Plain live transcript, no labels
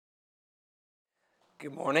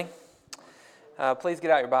Good morning. Please get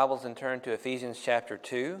out your Bibles and turn to Ephesians chapter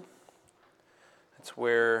 2. That's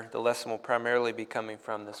where the lesson will primarily be coming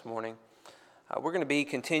from this morning. We're going to be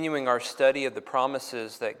continuing our study of the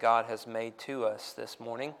promises that God has made to us this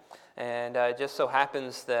morning. And it just so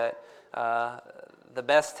happens that the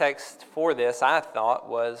best text for this, I thought,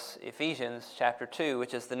 was Ephesians chapter 2,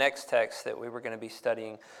 which is the next text that we were going to be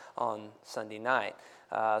studying on Sunday night.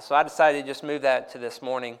 So I decided to just move that to this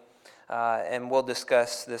morning. And we'll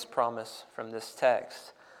discuss this promise from this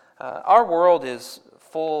text. Our world is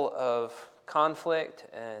full of conflict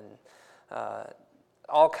and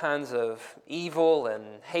all kinds of evil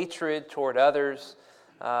and hatred toward others,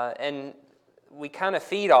 and we kind of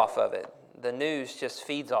feed off of it. The news just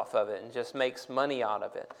feeds off of it and just makes money out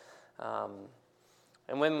of it.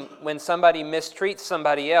 And when somebody mistreats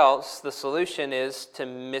somebody else, the solution is to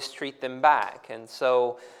mistreat them back. And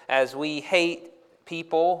so as we hate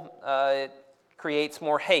people, it creates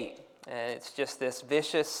more hate. And it's just this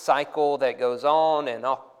vicious cycle that goes on and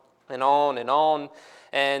on and on and on.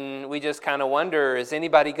 And we just kind of wonder, is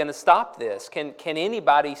anybody going to stop this? Can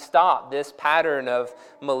anybody stop this pattern of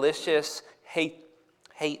malicious hate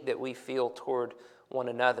that we feel toward one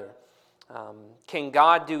another? Can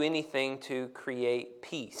God do anything to create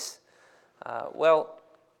peace? Well,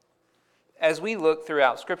 as we look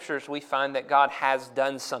throughout Scriptures, we find that God has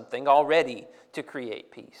done something already to create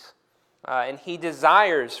peace. And He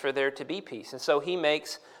desires for there to be peace. And so He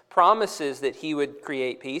makes promises that He would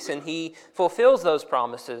create peace, and He fulfills those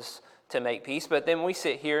promises to make peace. But then we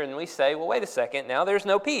sit here and we say, well, wait a second, now there's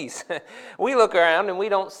no peace. We look around and we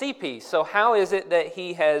don't see peace. So how is it that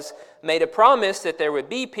He has made a promise that there would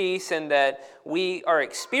be peace and that we are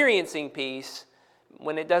experiencing peace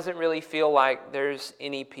when it doesn't really feel like there's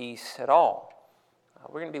any peace at all?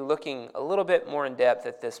 We're going to be looking a little bit more in depth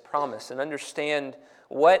at this promise and understand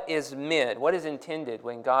what is meant, what is intended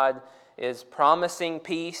when God is promising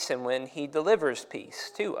peace and when He delivers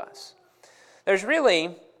peace to us. There's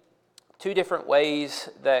really two different ways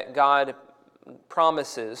that God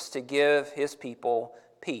promises to give His people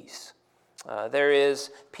peace. There is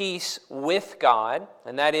peace with God,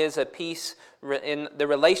 and that is a peace in the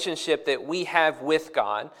relationship that we have with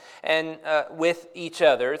God and with each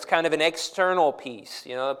other. It's kind of an external peace,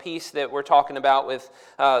 a peace that we're talking about with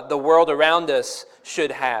the world around us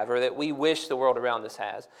should have, or that we wish the world around us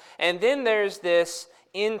has. And then there's this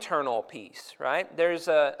internal peace, right? There's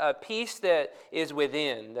a peace that is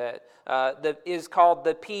within, that is called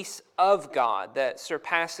the peace of God that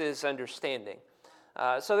surpasses understanding.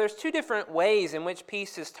 So there's two different ways in which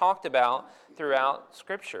peace is talked about throughout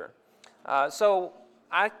Scripture. So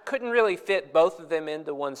I couldn't really fit both of them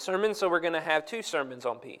into one sermon, so we're going to have two sermons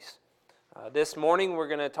on peace. This morning we're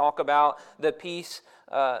going to talk about the peace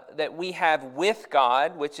that we have with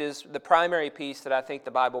God, which is the primary peace that I think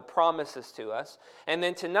the Bible promises to us. And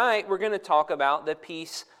then tonight we're going to talk about the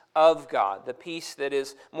peace of God, the peace that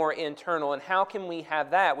is more internal, and how can we have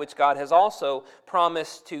that which God has also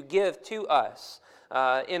promised to give to us.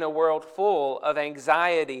 In a world full of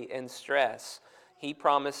anxiety and stress, He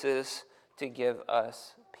promises to give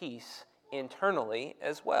us peace internally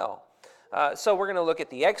as well. So we're going to look at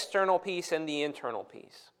the external peace and the internal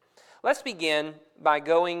peace. Let's begin by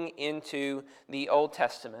going into the Old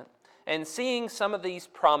Testament and seeing some of these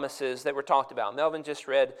promises that were talked about. Melvin just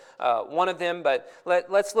read one of them, but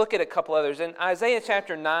let's look at a couple others. In Isaiah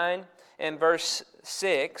chapter 9 and verse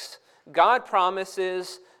 6, God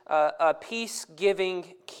promises a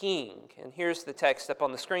peace-giving king. And here's the text up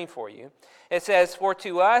on the screen for you. It says, "For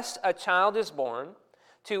to us a child is born,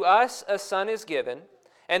 to us a son is given,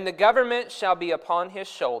 and the government shall be upon His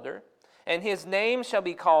shoulder, and His name shall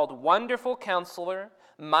be called Wonderful Counselor,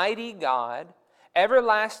 Mighty God,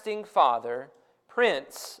 Everlasting Father,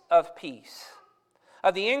 Prince of Peace.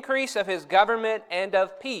 Of the increase of His government and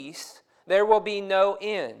of peace there will be no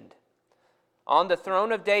end, on the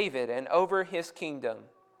throne of David and over His kingdom,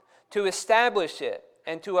 to establish it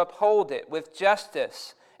and to uphold it with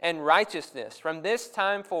justice and righteousness from this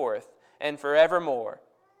time forth and forevermore.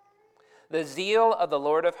 The zeal of the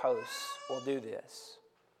Lord of hosts will do this."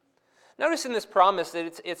 Notice in this promise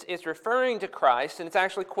that it's referring to Christ, and it's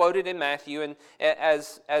actually quoted in Matthew and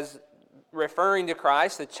as referring to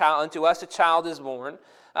Christ, the child, unto us a child is born.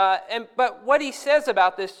 But what he says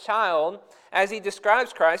about this child as he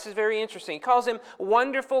describes Christ is very interesting. He calls Him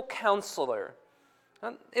Wonderful Counselor.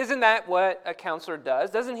 Isn't that what a counselor does?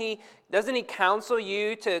 Doesn't he counsel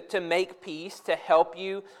you to make peace, to help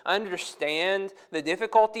you understand the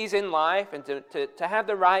difficulties in life and to have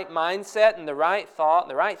the right mindset and the right thought and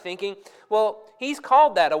the right thinking? Well, He's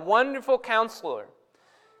called that a wonderful counselor.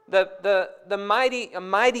 The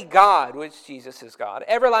mighty God, which Jesus is God,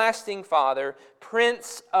 everlasting Father,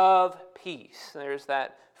 Prince of Peace. There's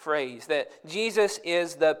that phrase, that Jesus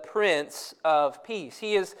is the Prince of Peace.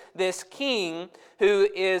 He is this king who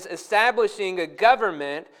is establishing a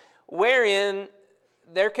government wherein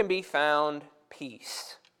there can be found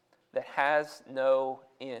peace that has no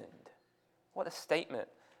end. What a statement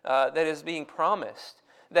that is being promised.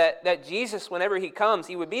 That Jesus, whenever he comes,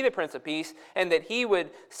 he would be the Prince of Peace, and that he would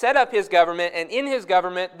set up his government, and in his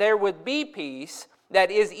government there would be peace that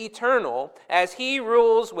is eternal as he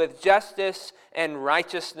rules with justice and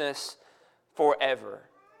righteousness forever.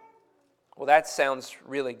 Well, that sounds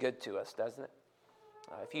really good to us, doesn't it?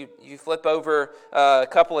 If you flip over a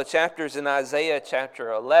couple of chapters in Isaiah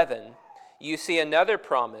chapter 11, you see another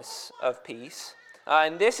promise of peace.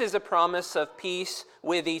 And this is a promise of peace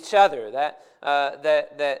with each other that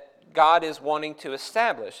God is wanting to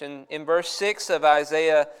establish. In verse 6 of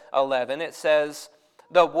Isaiah 11, it says,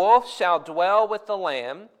 "The wolf shall dwell with the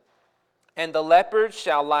lamb, and the leopard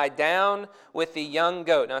shall lie down with the young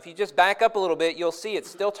goat." Now, if you just back up a little bit, you'll see it's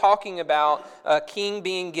still talking about a king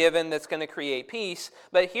being given that's going to create peace.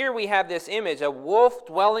 But here we have this image, a wolf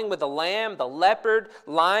dwelling with the lamb, the leopard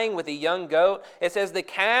lying with the young goat. It says the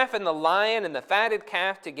calf and the lion and the fatted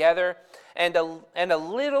calf together, and a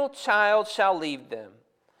little child shall lead them.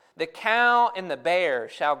 The cow and the bear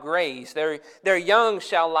shall graze, their young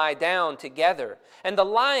shall lie down together. And the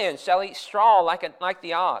lion shall eat straw like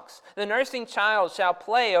the ox. The nursing child shall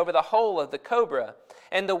play over the hole of the cobra,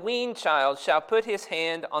 and the weaned child shall put his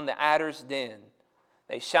hand on the adder's den.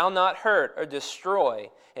 They shall not hurt or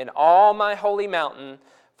destroy in all my holy mountain,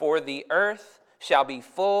 for the earth shall be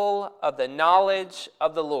full of the knowledge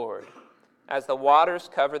of the Lord, as the waters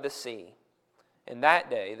cover the sea. In that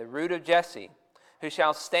day, the root of Jesse, who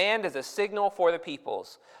shall stand as a signal for the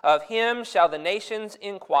peoples. Of him shall the nations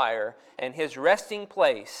inquire, and his resting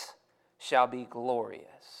place shall be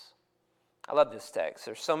glorious. I love this text.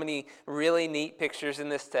 There's so many really neat pictures in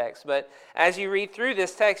this text. But as you read through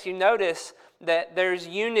this text, you notice that there's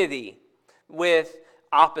unity with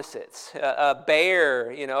opposites. A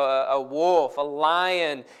bear, a wolf, a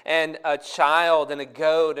lion, and a child, and a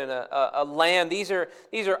goat, and a lamb. These are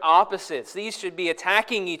opposites. These should be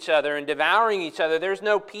attacking each other and devouring each other. There's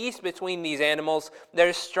no peace between these animals.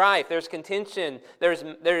 There's strife. There's contention.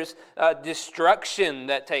 There's destruction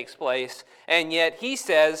that takes place. And yet he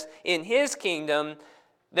says in his kingdom,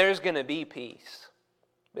 there's going to be peace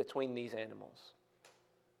between these animals.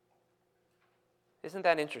 Isn't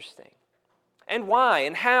that interesting? And why?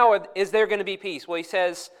 And how is there going to be peace? Well, he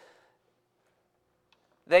says,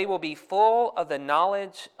 they will be full of the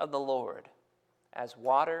knowledge of the Lord, as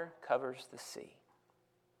water covers the sea.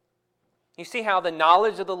 You see how the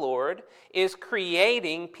knowledge of the Lord is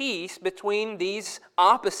creating peace between these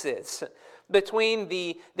opposites, between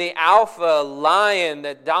the alpha lion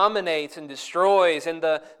that dominates and destroys and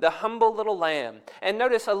the humble little lamb. And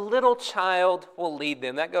notice, a little child will lead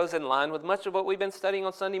them. That goes in line with much of what we've been studying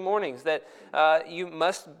on Sunday mornings, that you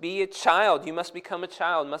must be a child. You must become a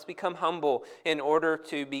child, must become humble in order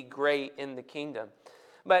to be great in the kingdom.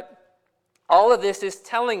 But all of this is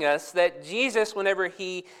telling us that Jesus, whenever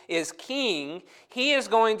he is king, he is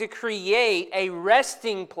going to create a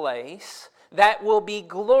resting place that will be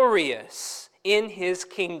glorious in his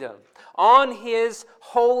kingdom, on his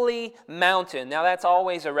holy mountain. Now, that's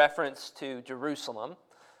always a reference to Jerusalem.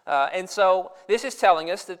 And so this is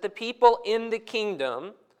telling us that the people in the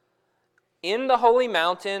kingdom, in the holy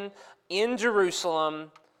mountain, in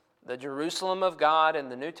Jerusalem, the Jerusalem of God in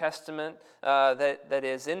the New Testament that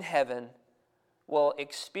is in heaven, will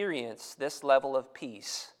experience this level of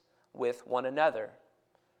peace with one another.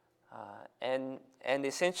 And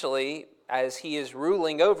essentially, as he is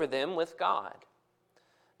ruling over them with God.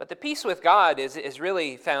 But the peace with God is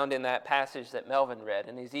really found in that passage that Melvin read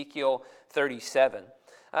in Ezekiel 37.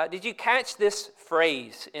 Did you catch this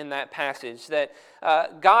phrase in that passage, that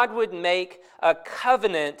God would make a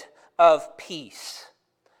covenant of peace?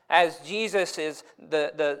 As Jesus is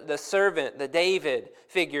the servant, the David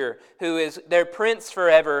figure, who is their prince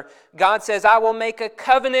forever, God says, I will make a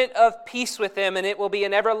covenant of peace with them, and it will be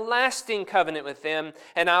an everlasting covenant with them,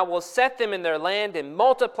 and I will set them in their land and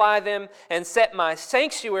multiply them, and set my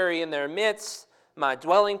sanctuary in their midst. My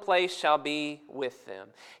dwelling place shall be with them.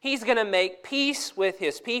 He's going to make peace with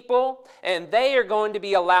his people, and they are going to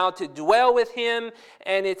be allowed to dwell with him.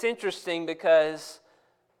 And it's interesting because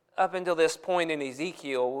up until this point in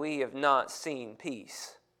Ezekiel, we have not seen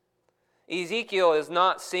peace. Ezekiel is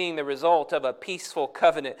not seeing the result of a peaceful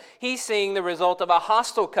covenant. He's seeing the result of a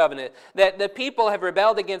hostile covenant, that the people have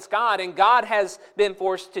rebelled against God, and God has been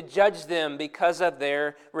forced to judge them because of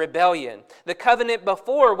their rebellion. The covenant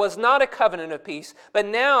before was not a covenant of peace, but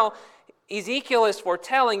now Ezekiel is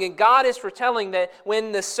foretelling, and God is foretelling, that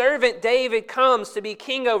when the servant David comes to be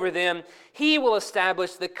king over them, he will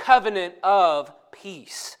establish the covenant of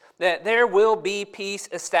peace, that there will be peace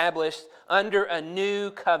established under a new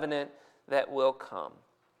covenant that will come.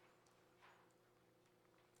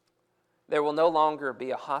 There will no longer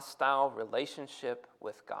be a hostile relationship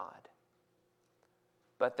with God,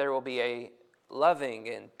 but there will be a loving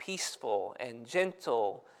and peaceful and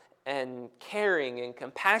gentle and caring and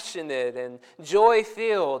compassionate and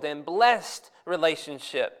joy-filled and blessed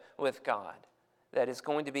relationship with God that is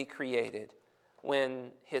going to be created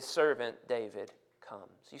when His servant David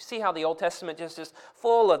comes. You see how the Old Testament just is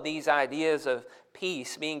full of these ideas of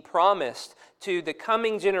peace being promised to the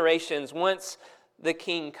coming generations once the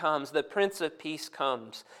King comes, the Prince of Peace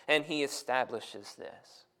comes, and He establishes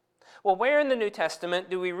this. Well, where in the New Testament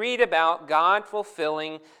do we read about God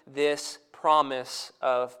fulfilling this promise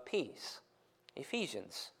of peace?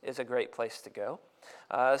 Ephesians is a great place to go.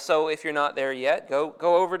 So if you're not there yet, go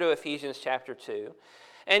over to Ephesians chapter 2.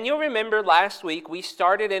 And you'll remember last week we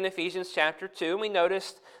started in Ephesians chapter 2, and we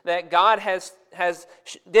noticed that God has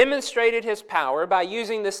demonstrated His power by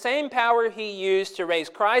using the same power He used to raise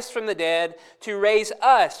Christ from the dead to raise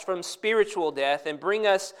us from spiritual death and bring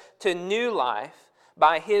us to new life.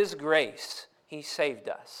 By His grace, He saved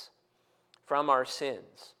us from our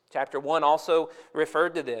sins. Chapter 1 also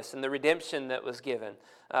referred to this and the redemption that was given.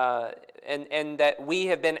 And that we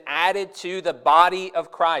have been added to the body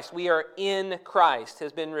of Christ. We are in Christ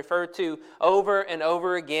has been referred to over and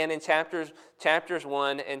over again in chapters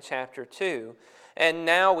 1 and chapter 2. And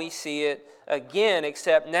now we see it again,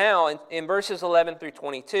 except now in verses 11 through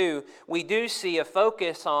 22, we do see a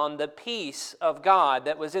focus on the peace of God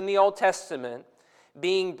that was in the Old Testament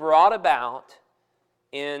being brought about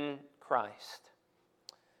in Christ.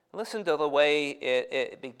 Listen to the way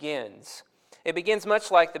it begins. It begins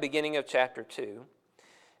much like the beginning of chapter 2.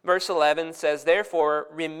 Verse 11 says, "Therefore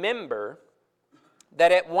remember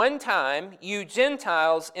that at one time you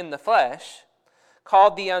Gentiles in the flesh,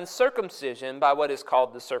 called the uncircumcision by what is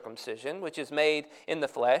called the circumcision, which is made in the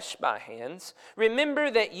flesh by hands.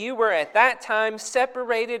 Remember that you were at that time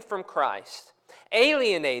separated from Christ,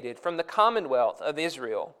 alienated from the commonwealth of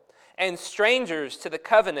Israel, and strangers to the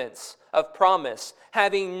covenants of promise,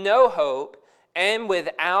 having no hope and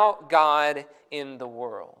without God in the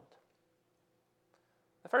world."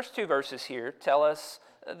 The first two verses here tell us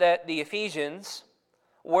that the Ephesians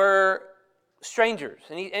were strangers.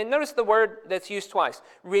 And notice the word that's used twice.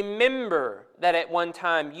 Remember that at one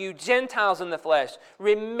time you Gentiles in the flesh,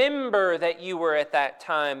 remember that you were at that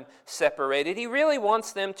time separated. He really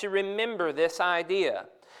wants them to remember this idea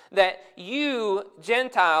that you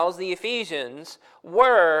Gentiles, the Ephesians,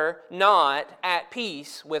 were not at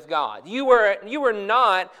peace with God. You were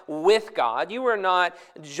not with God. You were not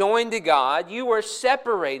joined to God. You were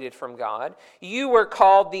separated from God. You were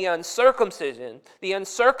called the uncircumcision, the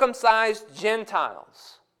uncircumcised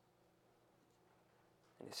Gentiles.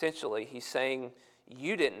 And essentially, he's saying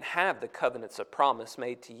you didn't have the covenants of promise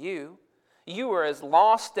made to you. You were as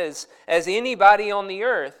lost as anybody on the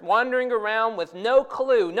earth, wandering around with no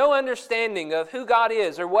clue, no understanding of who God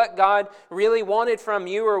is or what God really wanted from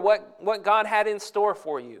you or what God had in store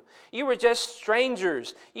for you. You were just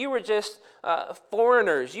strangers. You were just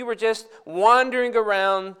foreigners. You were just wandering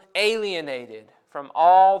around alienated from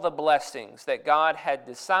all the blessings that God had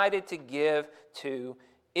decided to give to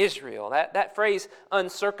Israel. That phrase,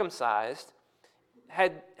 uncircumcised,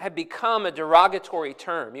 had become a derogatory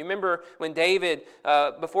term. You remember when David,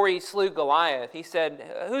 before he slew Goliath, he said,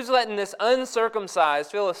 "Who's letting this uncircumcised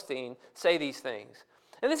Philistine say these things?"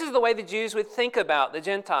 And this is the way the Jews would think about the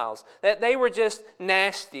Gentiles, that they were just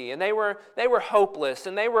nasty, and they were hopeless,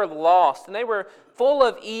 and they were lost, and they were full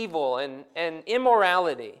of evil and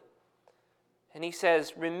immorality. And he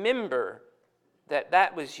says, remember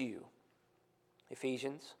that was you,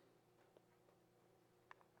 Ephesians.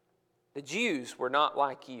 The Jews were not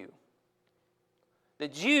like you. The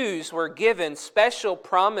Jews were given special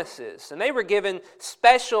promises, and they were given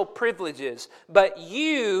special privileges, but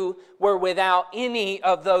you were without any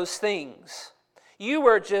of those things. You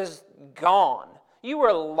were just gone. You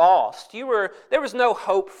were lost. There was no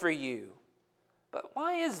hope for you. But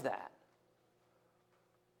why is that?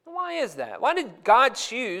 Why is that? Why did God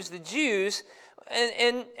choose the Jews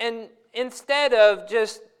and instead of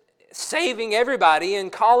just saving everybody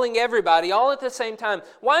and calling everybody all at the same time,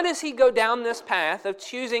 why does he go down this path of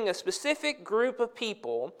choosing a specific group of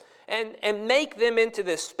people and make them into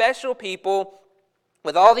this special people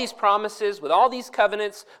with all these promises, with all these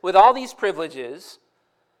covenants, with all these privileges?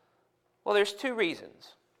 Well, there's two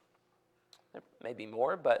reasons. There may be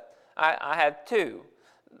more, but I have two.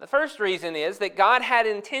 The first reason is that God had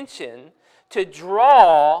intention to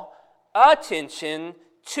draw attention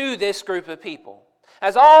to this group of people.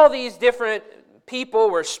 As all these different people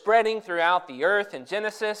were spreading throughout the earth in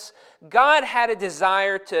Genesis, God had a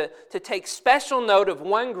desire to take special note of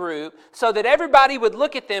one group so that everybody would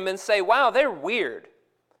look at them and say, wow, they're weird.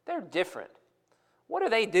 They're different. What are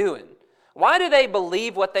they doing? Why do they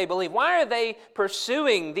believe what they believe? Why are they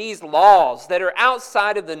pursuing these laws that are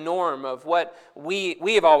outside of the norm of what we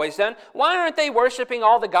have always done? Why aren't they worshiping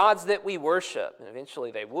all the gods that we worship? And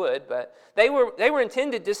eventually they would, but they were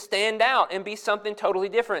intended to stand out and be something totally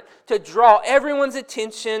different, to draw everyone's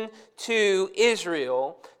attention to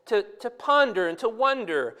Israel, to ponder and to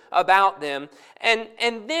wonder about them. And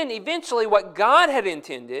then eventually what God had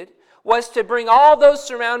intended was to bring all those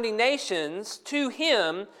surrounding nations to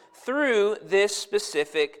Him through this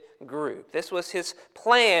specific group. This was His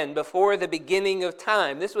plan before the beginning of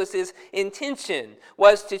time. This was His intention,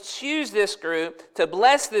 was to choose this group, to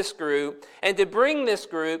bless this group, and to bring this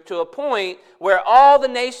group to a point where all the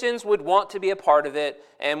nations would want to be a part of it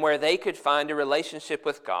and where they could find a relationship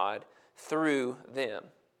with God through them.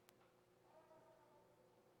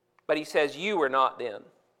 But He says, you were not them.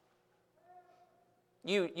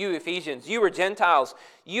 You Ephesians, you were Gentiles.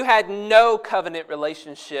 You had no covenant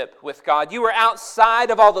relationship with God. You were outside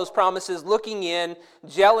of all those promises, looking in,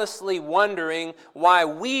 jealously wondering why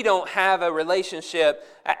we don't have a relationship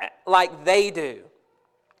like they do.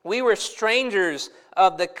 We were strangers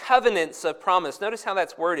of the covenants of promise. Notice how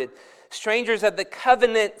that's worded. Strangers of the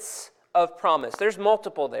covenants of promise. There's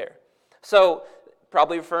multiple there. So,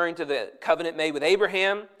 probably referring to the covenant made with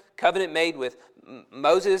Abraham, covenant made with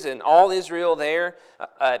Moses and all Israel there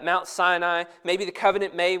at Mount Sinai, maybe the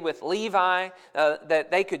covenant made with Levi, that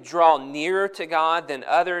they could draw nearer to God than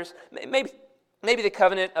others, maybe the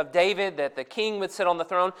covenant of David that the king would sit on the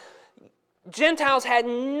throne. Gentiles had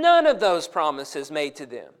none of those promises made to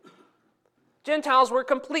them. Gentiles were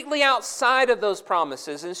completely outside of those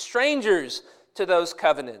promises and strangers to those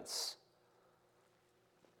covenants.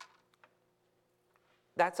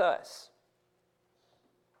 That's us.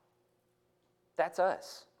 That's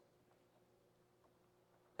us.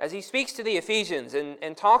 As he speaks to the Ephesians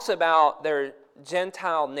and talks about their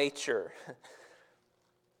Gentile nature,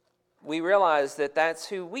 we realize that that's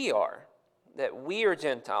who we are, that we are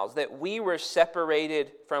Gentiles, that we were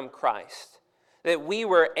separated from Christ, that we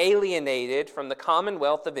were alienated from the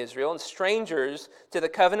commonwealth of Israel and strangers to the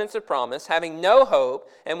covenants of promise, having no hope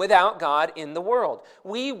and without God in the world.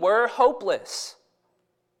 We were hopeless.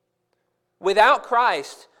 Without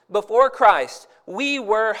Christ, before Christ, we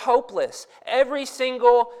were hopeless. Every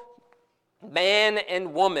single man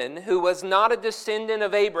and woman who was not a descendant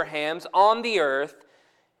of Abraham's on the earth,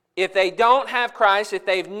 if they don't have Christ, if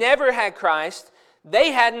they've never had Christ,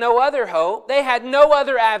 they had no other hope. They had no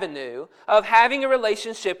other avenue of having a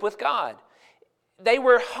relationship with God. They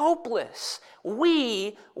were hopeless.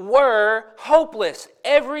 We were hopeless.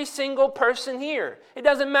 Every single person here. It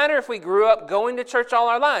doesn't matter if we grew up going to church all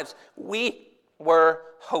our lives. We were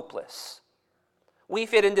hopeless. We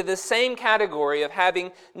fit into the same category of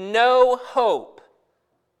having no hope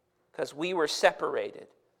because we were separated.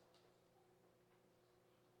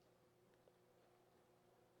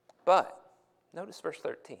 But, notice verse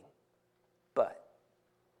 13. But.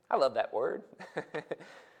 I love that word.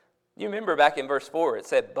 You remember back in verse 4, it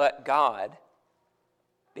said, but God,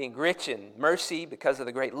 being rich in mercy because of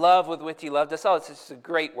the great love with which He loved us. Oh, it's just a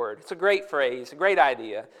great word. It's a great phrase, a great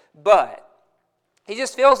idea. But He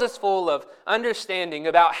just fills us full of understanding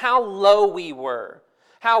about how low we were,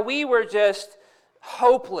 how we were just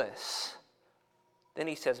hopeless. Then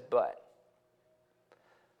He says,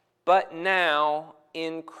 but now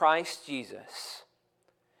in Christ Jesus,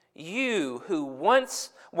 you who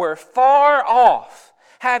once were far off,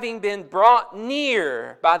 having been brought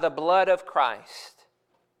near by the blood of Christ,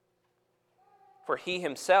 for He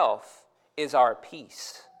Himself is our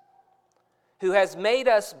peace, who has made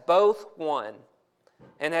us both one,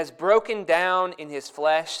 and has broken down in His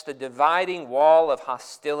flesh the dividing wall of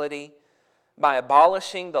hostility by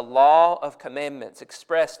abolishing the law of commandments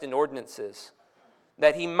expressed in ordinances,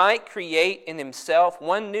 that He might create in Himself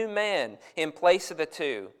one new man in place of the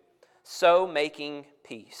two, so making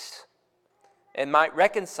peace, and might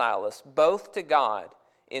reconcile us both to God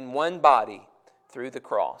in one body through the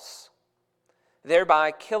cross,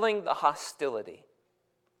 thereby killing the hostility.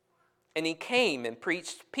 And he came and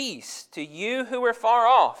preached peace to you who were far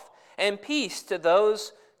off, and peace to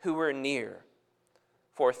those who were near.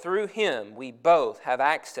 For through him we both have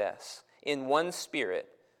access in one Spirit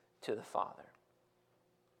to the Father.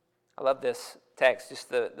 I love this text, just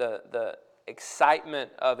the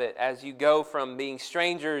excitement of it as you go from being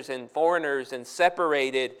strangers and foreigners and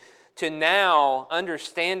separated to now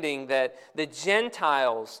understanding that the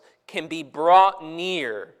Gentiles can be brought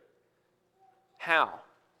near. How?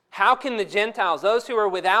 How can the Gentiles, those who are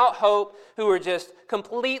without hope, who are just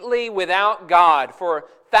completely without God for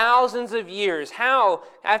thousands of years, how,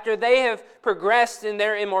 after they have progressed in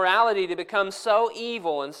their immorality to become so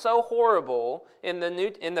evil and so horrible in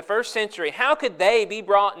the first century, how could they be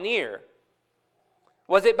brought near?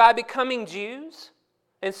 Was it by becoming Jews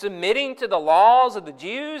and submitting to the laws of the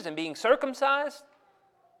Jews and being circumcised?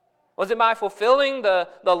 Was it by fulfilling the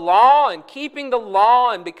law and keeping the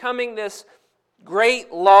law and becoming this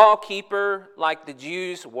great law keeper like the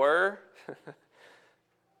Jews were?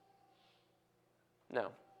 No.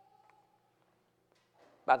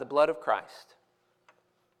 By the blood of Christ.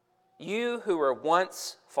 You who were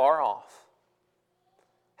once far off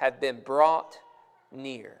have been brought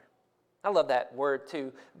near. I love that word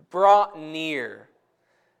too. Brought near.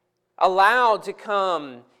 Allowed to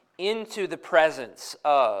come into the presence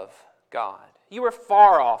of God. You were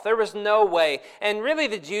far off. There was no way. And really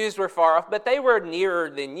the Jews were far off, but they were nearer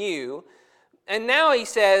than you. And now he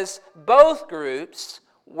says both groups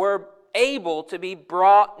were able to be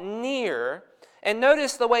brought near. And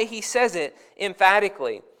notice the way he says it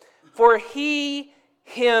emphatically. For he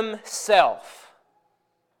himself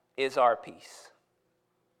is our peace.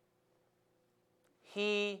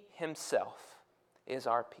 He himself is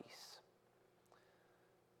our peace.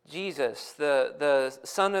 Jesus, the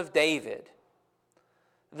Son of David,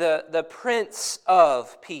 the Prince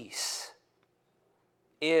of Peace,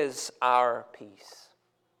 is our peace.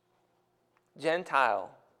 Gentile,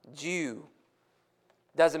 Jew,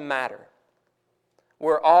 doesn't matter.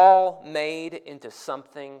 We're all made into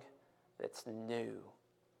something that's new.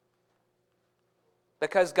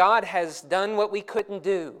 Because God has done what we couldn't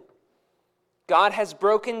do. God has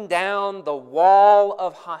broken down the wall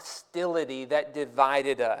of hostility that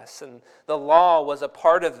divided us, and the law was a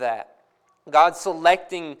part of that. God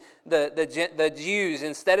selecting the Jews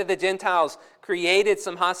instead of the Gentiles created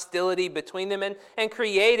some hostility between them and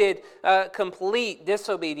created complete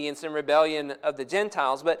disobedience and rebellion of the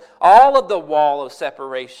Gentiles. But all of the wall of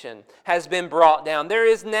separation has been brought down. There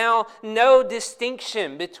is now no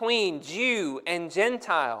distinction between Jew and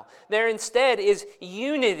Gentile. There instead is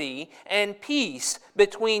unity and peace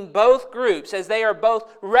between both groups as they are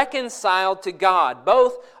both reconciled to God.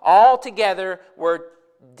 Both all together were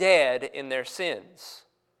dead in their sins,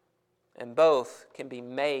 and both can be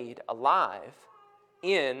made alive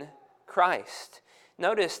in Christ.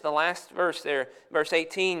 Notice the last verse there, verse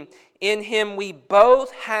 18. In him we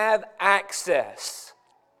both have access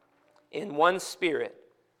in one Spirit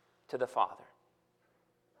to the Father.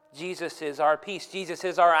 Jesus is our peace. Jesus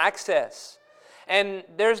is our access. And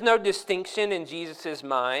there's no distinction in Jesus'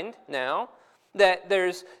 mind now that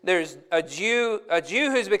there's a Jew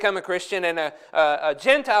who's become a Christian and a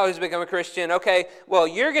Gentile who's become a Christian. Okay, well,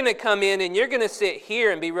 you're going to come in and you're going to sit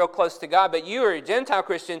here and be real close to God, but you are a Gentile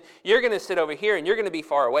Christian, you're going to sit over here and you're going to be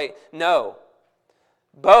far away. No.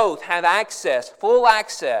 Both have access, full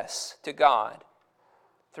access to God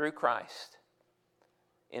through Christ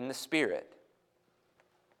in the Spirit.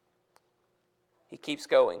 He keeps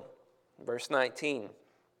going. Verse 19.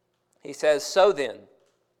 He says, so then,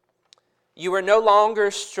 you are no longer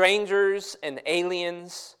strangers and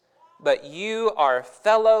aliens, but you are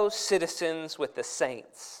fellow citizens with the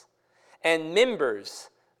saints and members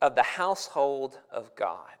of the household of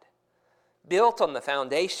God, built on the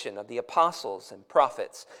foundation of the apostles and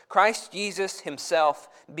prophets, Christ Jesus himself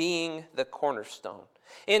being the cornerstone,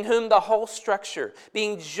 in whom the whole structure,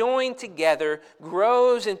 being joined together,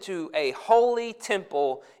 grows into a holy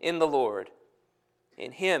temple in the Lord.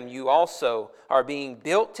 In him you also are being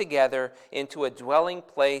built together into a dwelling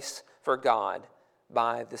place for God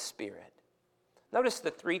by the Spirit. Notice the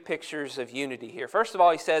three pictures of unity here. First of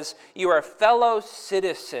all, he says, you are fellow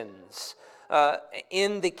citizens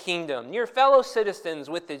in the kingdom. You're fellow citizens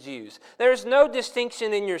with the Jews. There's no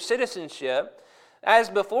distinction in your citizenship.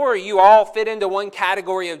 As before, you all fit into one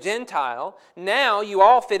category of Gentile. Now you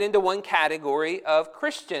all fit into one category of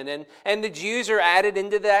Christian. And the Jews are added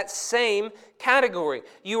into that same category.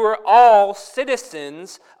 You are all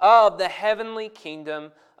citizens of the heavenly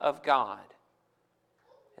kingdom of God.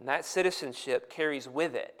 And that citizenship carries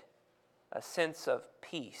with it a sense of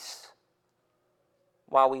peace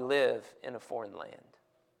while we live in a foreign land.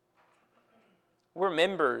 We're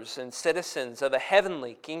members and citizens of a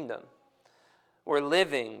heavenly kingdom. We're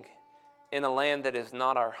living in a land that is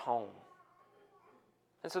not our home.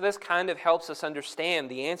 And so this kind of helps us understand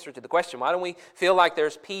the answer to the question, why don't we feel like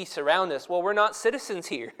there's peace around us? Well, we're not citizens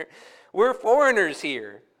here. We're foreigners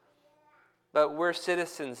here. But we're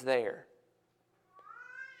citizens there.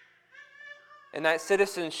 And that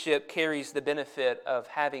citizenship carries the benefit of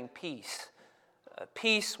having peace.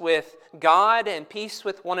 Peace with God and peace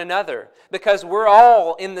with one another. Because we're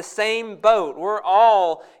all in the same boat. We're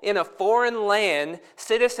all in a foreign land,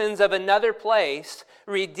 citizens of another place,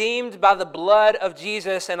 redeemed by the blood of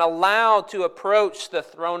Jesus and allowed to approach the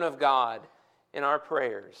throne of God in our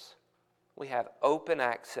prayers. We have open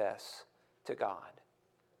access to God.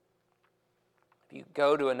 If you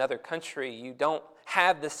go to another country, you don't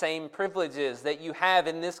have the same privileges that you have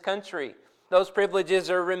in this country. Those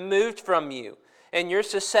privileges are removed from you. And you're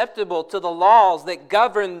susceptible to the laws that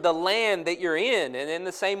govern the land that you're in. And in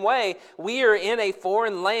the same way, we are in a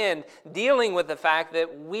foreign land dealing with the fact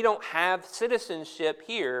that we don't have citizenship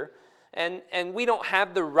here. And we don't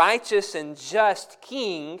have the righteous and just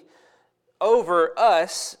king over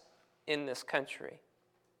us in this country.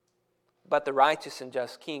 But the righteous and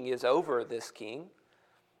just king is over this king.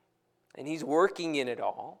 And he's working in it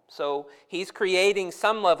all. So he's creating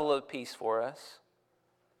some level of peace for us.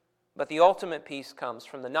 But the ultimate peace comes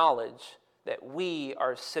from the knowledge that we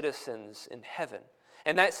are citizens in heaven.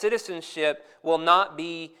 And that citizenship will not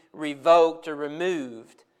be revoked or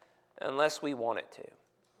removed unless we want it to.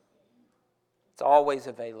 It's always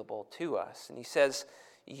available to us. And he says,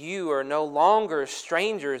 you are no longer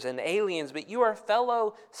strangers and aliens, but you are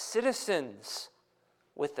fellow citizens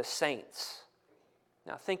with the saints.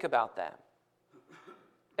 Now think about that.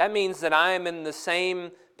 That means that I am in the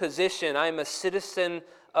same position. I am a citizen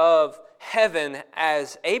of heaven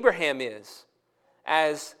as Abraham is,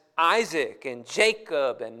 as Isaac and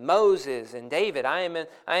Jacob and Moses and David. I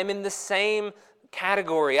am in the same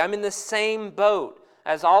category. I'm in the same boat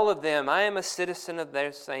as all of them. I am a citizen of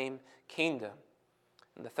their same kingdom.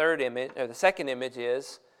 And the second image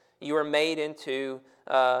is you are made into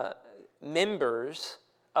members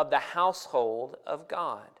of the household of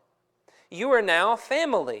God. You are now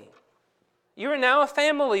family. You are now a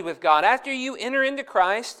family with God. After you enter into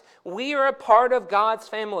Christ, we are a part of God's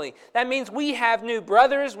family. That means we have new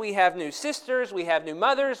brothers, we have new sisters, we have new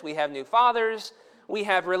mothers, we have new fathers. We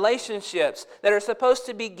have relationships that are supposed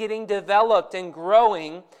to be getting developed and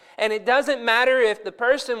growing. And it doesn't matter if the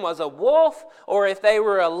person was a wolf or if they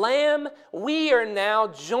were a lamb. We are now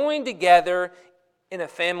joined together in a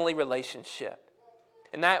family relationship.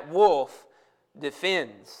 And that wolf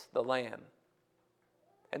defends the lamb.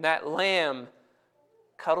 And that lamb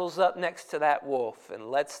cuddles up next to that wolf and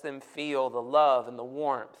lets them feel the love and the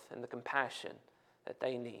warmth and the compassion that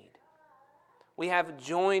they need. We have a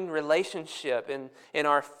joined relationship in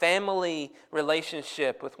our family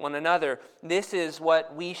relationship with one another. This is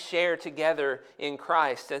what we share together in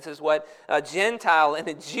Christ. This is what a Gentile and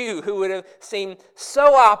a Jew who would have seemed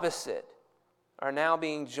so opposite are now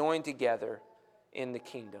being joined together in the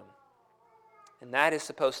kingdom. And that is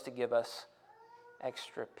supposed to give us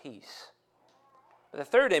extra peace. The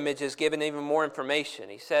third image is given even more information.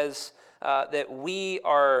 He says that we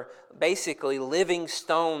are basically living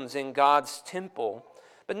stones in God's temple.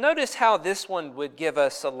 But notice how this one would give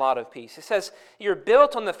us a lot of peace. It says, you're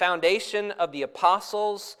built on the foundation of the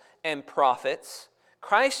apostles and prophets,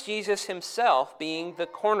 Christ Jesus himself being the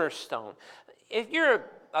cornerstone. If you're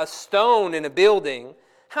a stone in a building,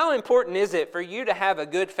 how important is it for you to have a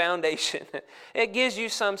good foundation? It gives you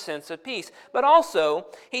some sense of peace. But also,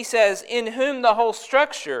 he says, in whom the whole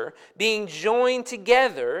structure being joined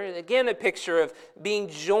together, again a picture of being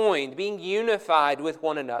joined, being unified with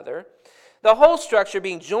one another, the whole structure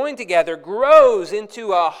being joined together grows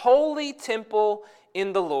into a holy temple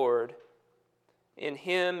in the Lord. In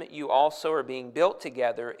him you also are being built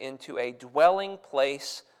together into a dwelling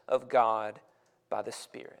place of God by the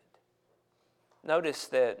Spirit. Notice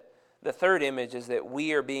that the third image is that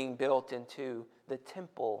we are being built into the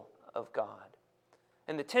temple of God.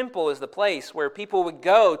 And the temple is the place where people would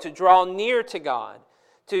go to draw near to God,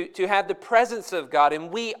 to have the presence of God. And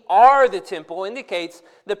we are the temple, indicates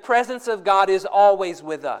the presence of God is always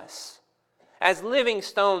with us. As living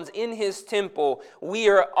stones in his temple, we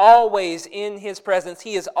are always in his presence.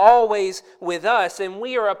 He is always with us, and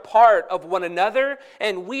we are a part of one another,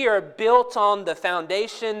 and we are built on the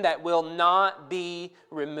foundation that will not be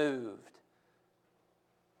removed.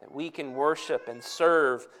 That we can worship and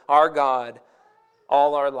serve our God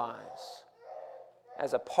all our lives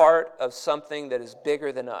as a part of something that is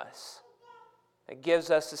bigger than us. It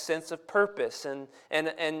gives us a sense of purpose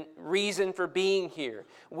and reason for being here.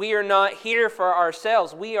 We are not here for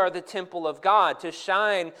ourselves. We are the temple of God to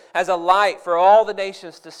shine as a light for all the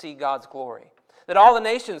nations to see God's glory. That all the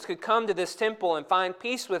nations could come to this temple and find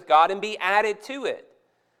peace with God and be added to it.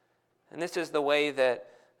 And this is the way that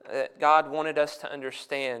God wanted us to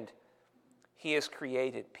understand He has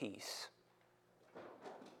created peace.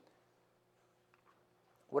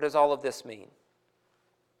 What does all of this mean?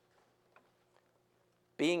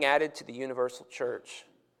 Being added to the universal church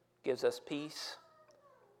gives us peace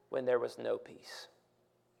when there was no peace.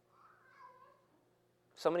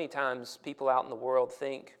 So many times people out in the world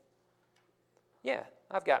think, yeah,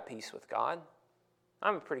 I've got peace with God.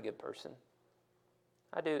 I'm a pretty good person.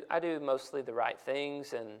 I do mostly the right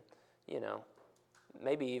things, and,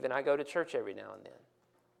 maybe even I go to church every now and then.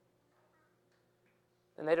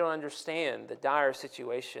 And they don't understand the dire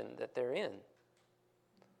situation that they're in.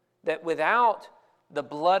 That without the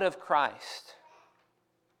blood of Christ,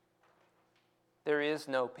 there is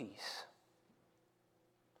no peace.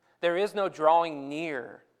 There is no drawing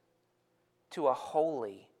near to a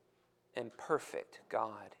holy and perfect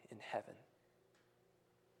God in heaven.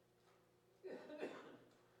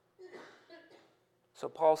 So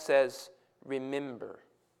Paul says, remember.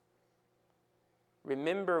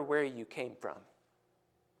 Remember where you came from.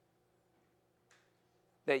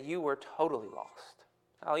 That you were totally lost.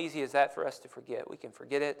 How easy is that for us to forget? We can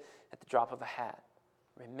forget it at the drop of a hat.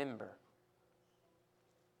 Remember.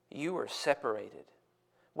 You were separated,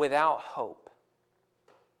 without hope.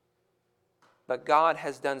 But God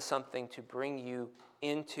has done something to bring you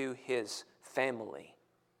into His family.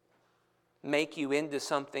 Make you into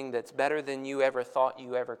something that's better than you ever thought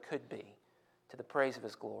you ever could be, to the praise of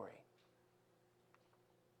His glory.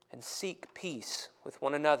 And seek peace with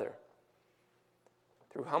one another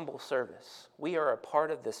through humble service. We are a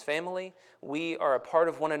part of this family. We are a part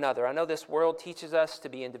of one another. I know this world teaches us to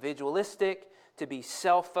be individualistic, to be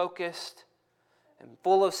self-focused, and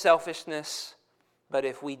full of selfishness. But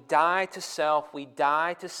if we die to self, we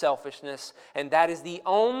die to selfishness, and that is the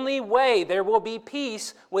only way there will be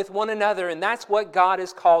peace with one another, and that's what God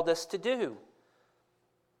has called us to do.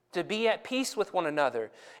 To be at peace with one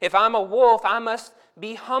another. If I'm a wolf, I must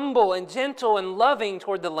be humble and gentle and loving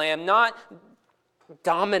toward the lamb, not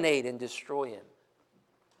dominate and destroy him.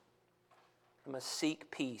 We must seek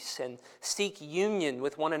peace and seek union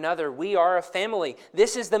with one another. We are a family.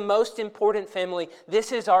 This is the most important family.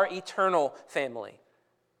 This is our eternal family.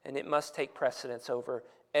 And it must take precedence over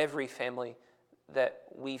every family that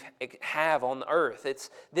we have on the earth.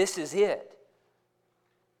 This is it.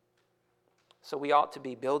 So we ought to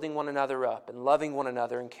be building one another up and loving one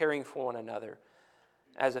another and caring for one another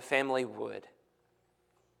as a family would.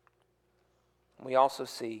 We also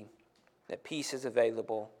see that peace is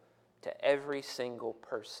available to every single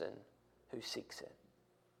person who seeks it.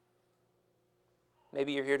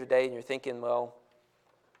 Maybe you're here today and you're thinking, well,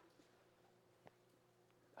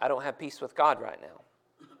 I don't have peace with God right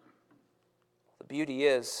now. The beauty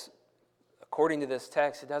is, according to this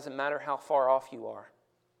text, it doesn't matter how far off you are.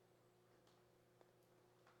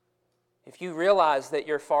 If you realize that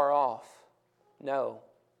you're far off, no,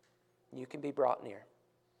 you can be brought near.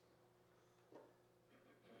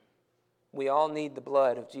 We all need the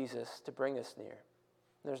blood of Jesus to bring us near.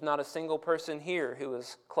 There's not a single person here who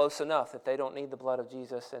is close enough that they don't need the blood of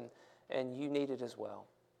Jesus, and you need it as well.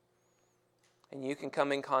 And you can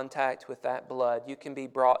come in contact with that blood. You can be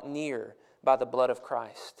brought near by the blood of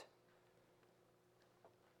Christ.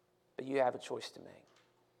 But you have a choice to make.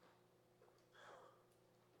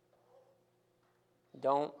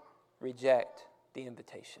 Don't reject the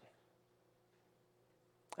invitation.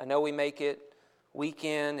 I know we make it week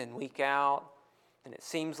in and week out, and it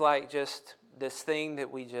seems like just this thing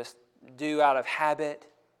that we just do out of habit,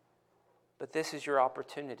 but this is your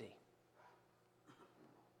opportunity.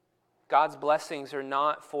 God's blessings are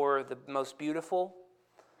not for the most beautiful.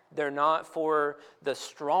 They're not for the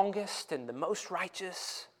strongest and the most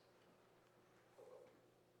righteous.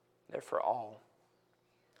 They're for all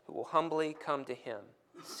who will humbly come to Him,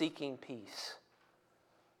 seeking peace.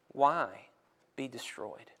 Why be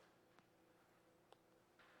destroyed?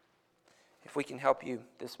 If we can help you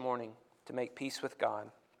this morning to make peace with God,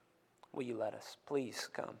 will you let us? Please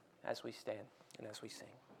come as we stand and as we sing.